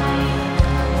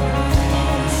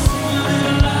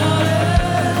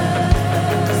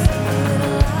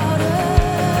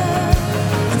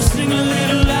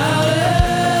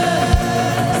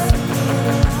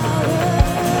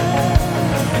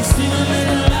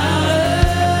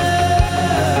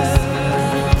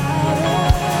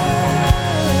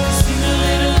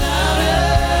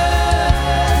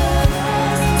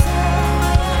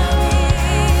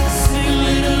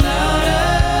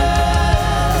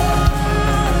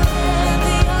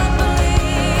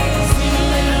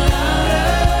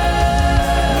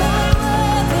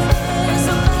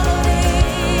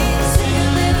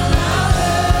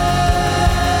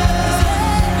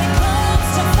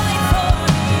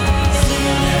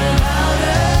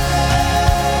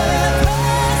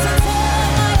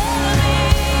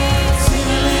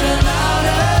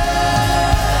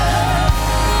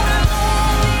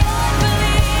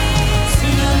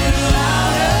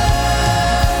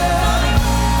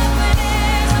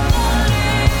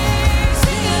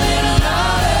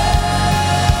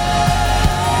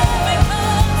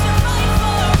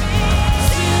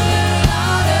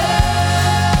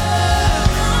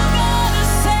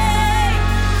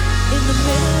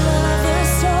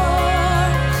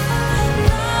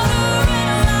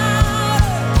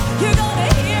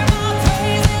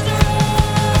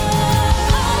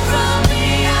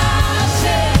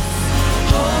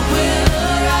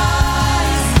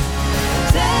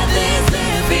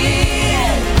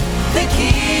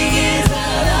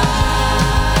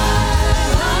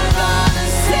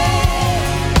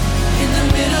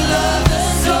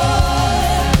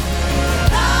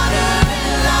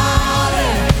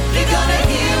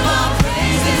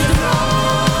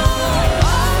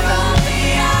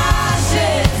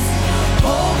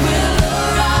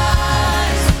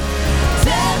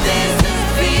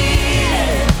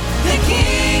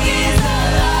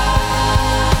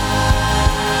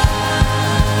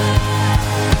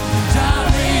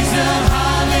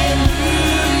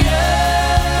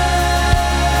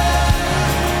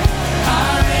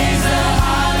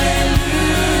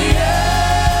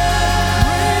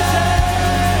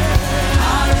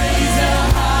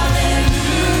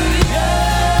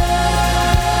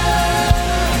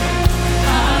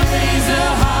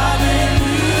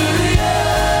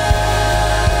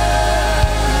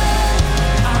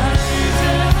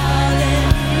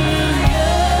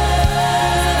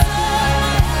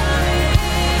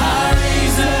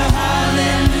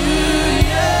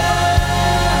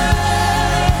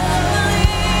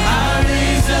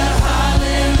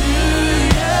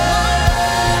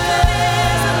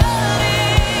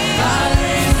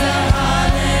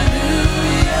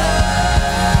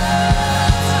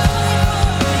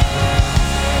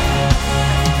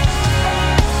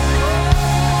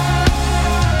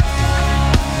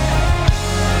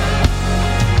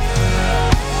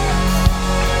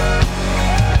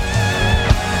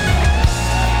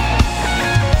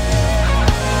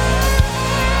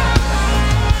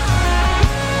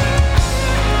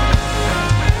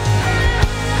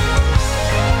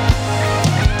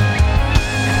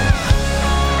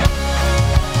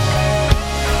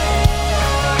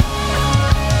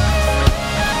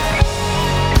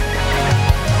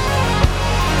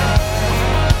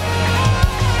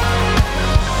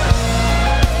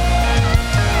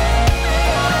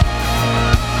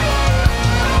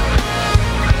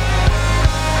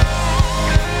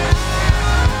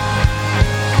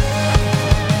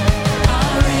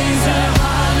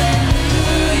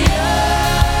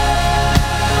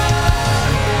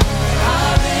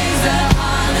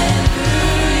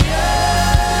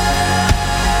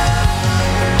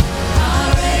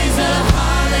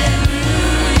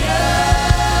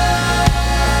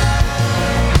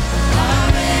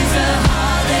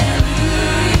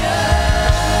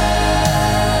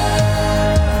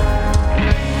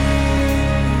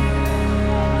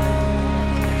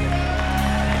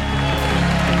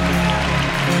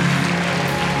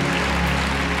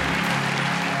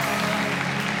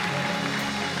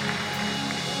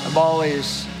 I'm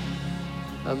always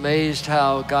amazed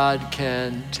how God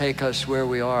can take us where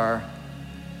we are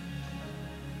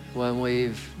when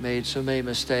we've made so many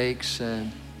mistakes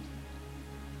and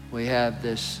we have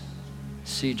this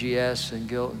CGS and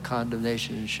guilt and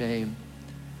condemnation and shame.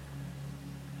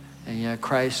 And yet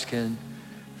Christ can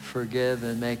forgive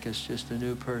and make us just a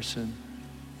new person.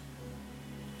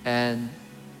 And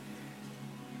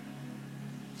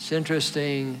It's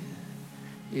interesting,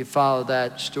 you follow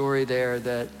that story there,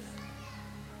 that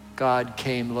God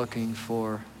came looking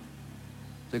for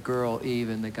the girl Eve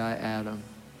and the guy Adam.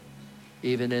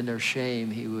 Even in their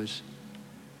shame, he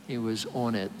was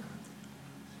on it.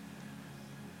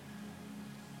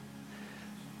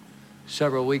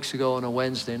 Several weeks ago on a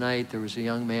Wednesday night, there was a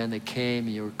young man that came.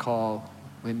 You recall,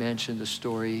 we mentioned the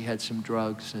story. He had some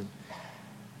drugs and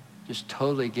just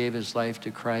totally gave his life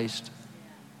to Christ.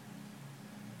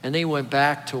 And then he went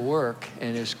back to work,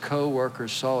 and his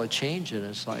co-workers saw a change in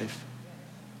his life.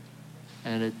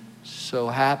 And it so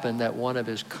happened that one of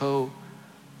his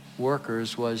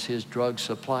co-workers was his drug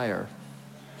supplier.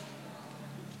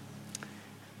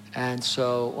 And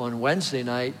so on Wednesday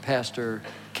night, Pastor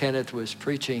Kenneth was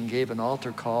preaching, gave an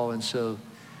altar call, and so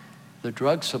the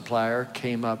drug supplier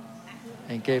came up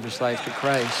and gave his life to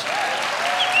Christ. And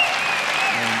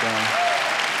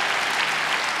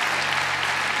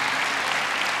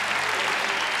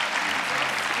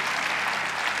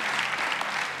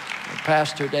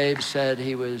Pastor Dave said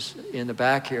he was in the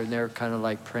back here, and they were kind of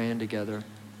like praying together.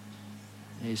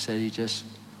 And he said he just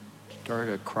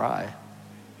started to cry.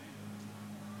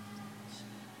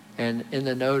 And in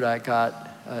the note I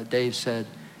got, Dave said,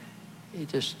 he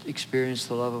just experienced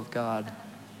the love of God.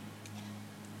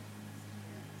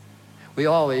 We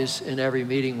always, in every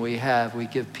meeting we have, we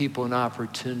give people an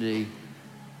opportunity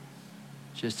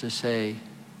just to say,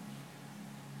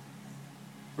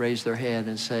 raise their hand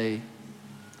and say,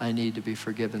 I need to be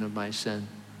forgiven of my sin.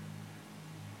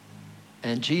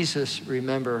 And Jesus,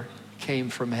 remember, came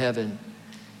from heaven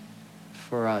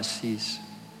for us. He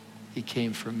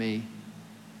came for me.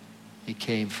 He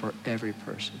came for every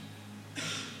person.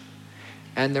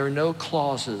 And there are no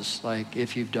clauses like,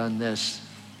 if you've done this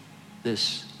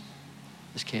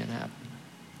can't happen.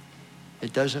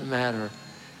 It doesn't matter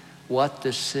what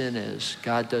the sin is.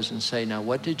 God doesn't say, now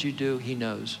what did you do? He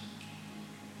knows.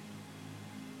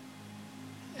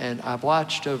 And I've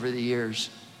watched over the years,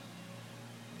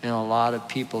 and a lot of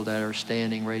people that are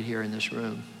standing right here in this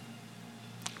room,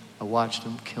 I watched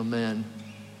them come in,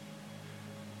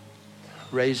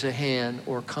 raise a hand,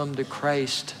 or come to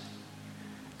Christ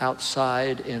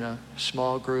outside in a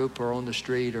small group or on the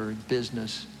street or in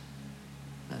business.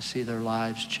 I see their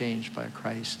lives changed by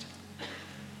Christ.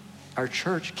 Our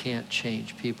church can't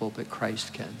change people, but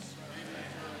Christ can.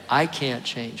 I can't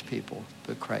change people,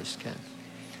 but Christ can.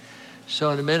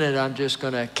 So in a minute, I'm just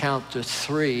going to count to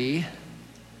 3,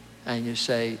 and you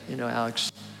say,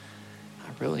 Alex,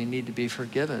 I really need to be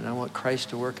forgiven. I want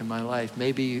Christ to work in my life.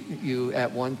 Maybe you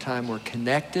at one time were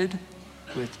connected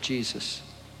with Jesus,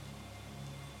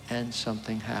 and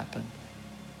something happened.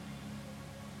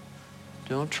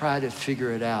 Don't try to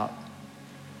figure it out,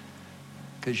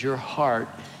 because your heart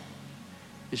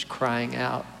is crying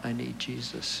out, I need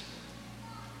Jesus.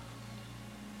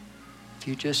 If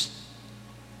you just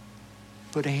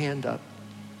put a hand up.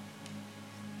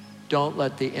 Don't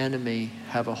let the enemy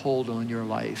have a hold on your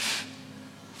life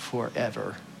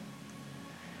forever.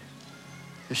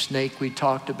 The snake we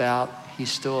talked about, he's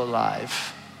still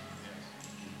alive.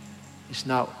 He's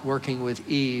not working with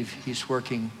Eve, he's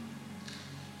working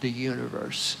the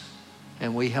universe.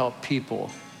 And we help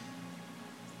people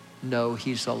know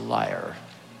he's a liar.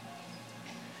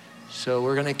 So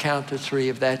we're going to count to 3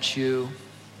 if that's you.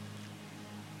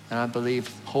 And I believe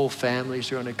whole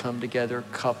families are going to come together.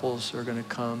 Couples are going to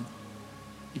come.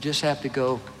 You just have to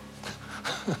go,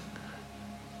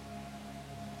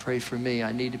 pray for me.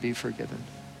 I need to be forgiven.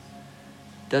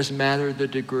 Doesn't matter the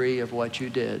degree of what you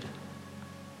did.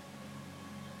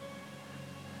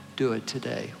 Do it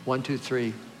today. 1, 2,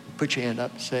 3. Put your hand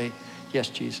up. Say, yes,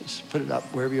 Jesus. Put it up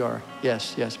wherever you are.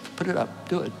 Yes, yes. Put it up.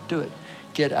 Do it. Do it.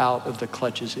 Get out of the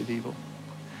clutches of evil.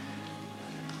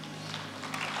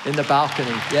 In the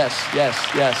balcony. Yes, yes,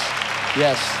 yes,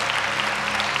 yes,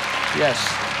 yes.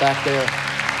 Back there.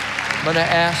 I'm going to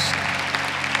ask,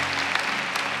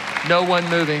 no one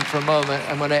moving for a moment.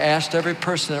 I'm going to ask every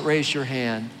person that raised your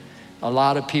hand, a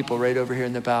lot of people right over here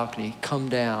in the balcony, come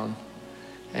down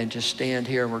and just stand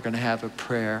here, and we're going to have a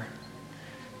prayer.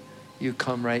 You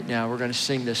come right now. We're going to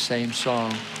sing this same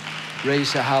song.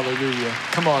 Raise a hallelujah.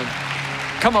 Come on.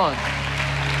 Come on.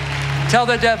 Tell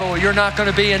the devil you're not going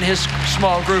to be in his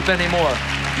small group anymore.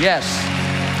 Yes.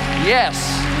 Yes.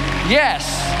 Yes.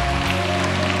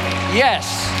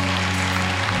 Yes.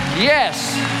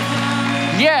 Yes.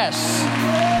 Yes.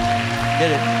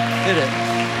 Hit it. Hit it.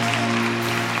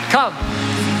 Come.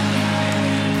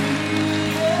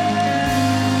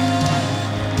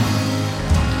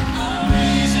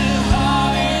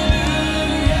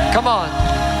 Come on.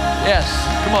 Yes.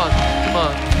 Come on. Come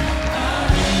on.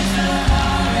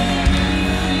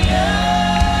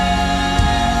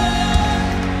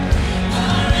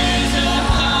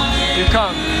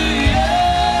 come.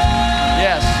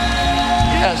 Yes.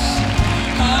 Yes.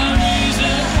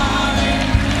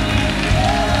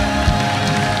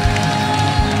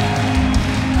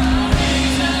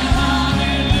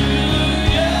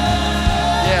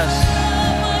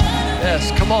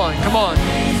 Yes, come on, come on.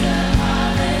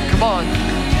 Come on,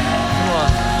 come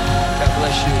on. God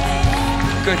bless you.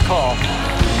 Good call.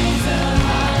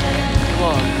 Come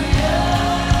on.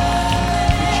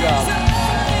 Good job.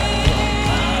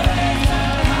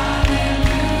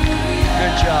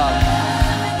 Good job.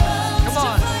 Come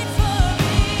on.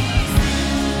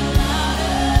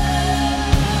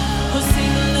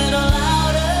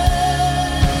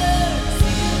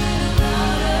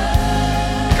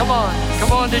 Come on,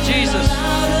 come on to Jesus.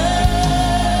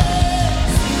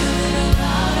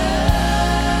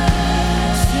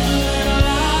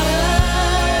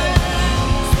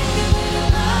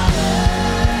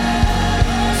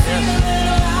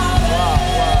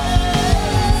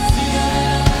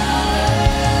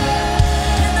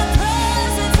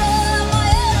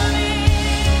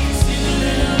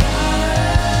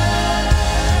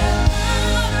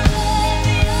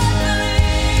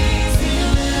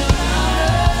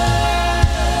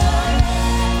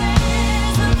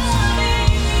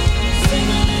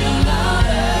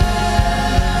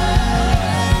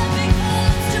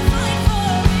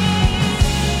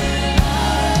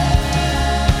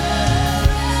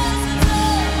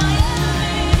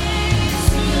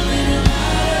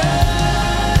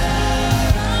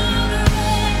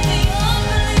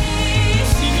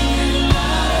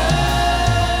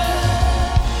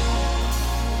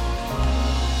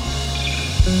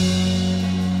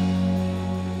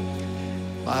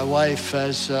 My wife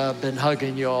has been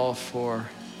hugging you all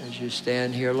as you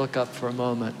stand here. Look up for a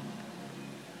moment.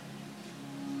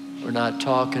 We're not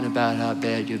talking about how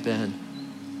bad you've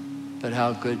been, but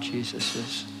how good Jesus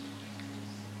is.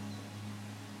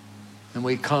 And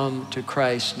we come to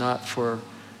Christ not for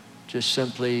just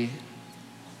simply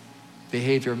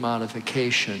behavior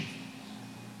modification.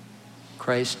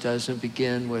 Christ doesn't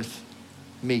begin with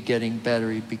me getting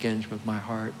better. He begins with my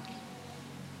heart.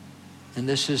 And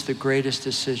this is the greatest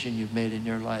decision you've made in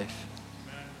your life,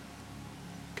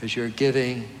 because you're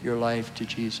giving your life to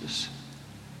Jesus.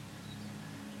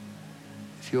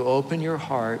 If you open your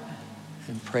heart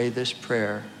and pray this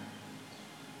prayer,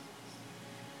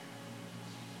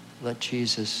 let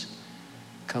Jesus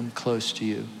come close to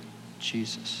you,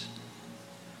 Jesus.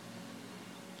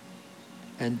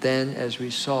 And then, as we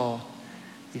saw,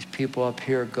 these people up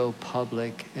here go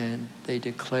public and they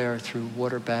declare through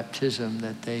water baptism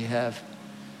that they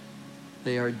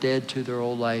are dead to their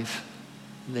old life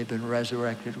and they've been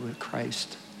resurrected with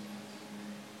Christ.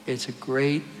 It's a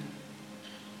great,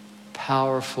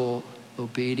 powerful,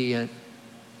 obedient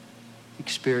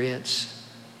experience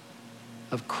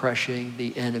of crushing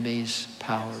the enemy's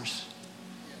powers.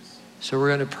 So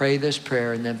we're going to pray this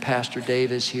prayer, and then Pastor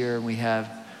Dave is here, and we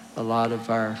have a lot of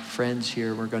our friends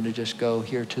here. We're going to just go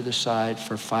here to the side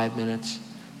for 5 minutes.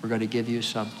 We're going to give you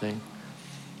something.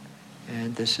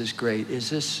 And this is great. Is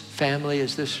this family?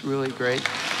 Is this really great?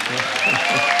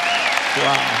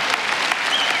 Wow.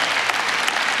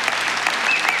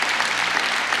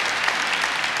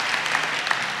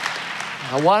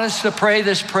 I want us to pray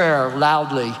this prayer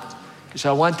loudly, because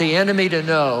I want the enemy to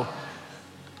know.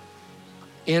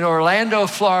 In Orlando,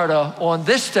 Florida, on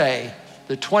this day,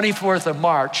 the 24th of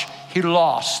March, he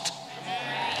lost.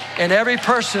 And every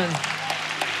person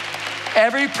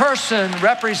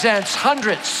represents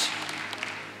hundreds,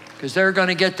 because they're going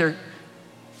to get their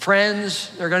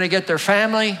friends, they're going to get their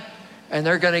family, and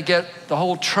they're going to get the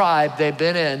whole tribe they've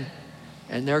been in,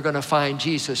 and they're going to find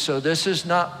Jesus. So this is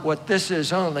not what this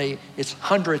is only, it's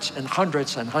hundreds and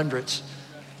hundreds and hundreds.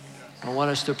 I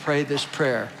want us to pray this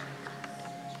prayer.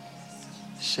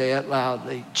 Say it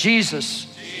loudly. Jesus,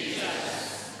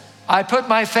 I put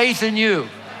my faith in you,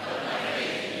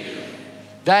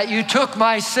 that you took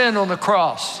my sin on the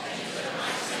cross.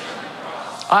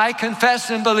 I confess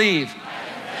and believe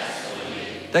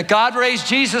that God raised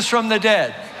Jesus from the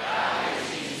dead,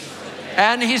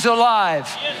 and he's alive.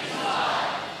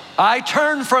 I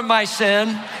turn from my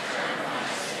sin.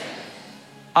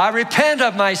 I repent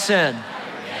of my sin.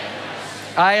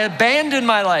 I abandon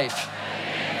my life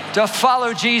to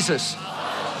follow Jesus.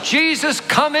 Jesus,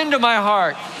 come into my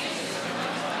heart.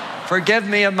 Forgive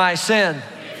me of my sin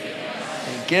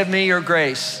and give me your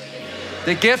grace,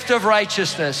 the gift of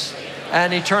righteousness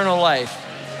and eternal life.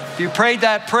 If you prayed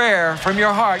that prayer from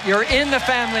your heart, you're in the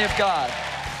family of God.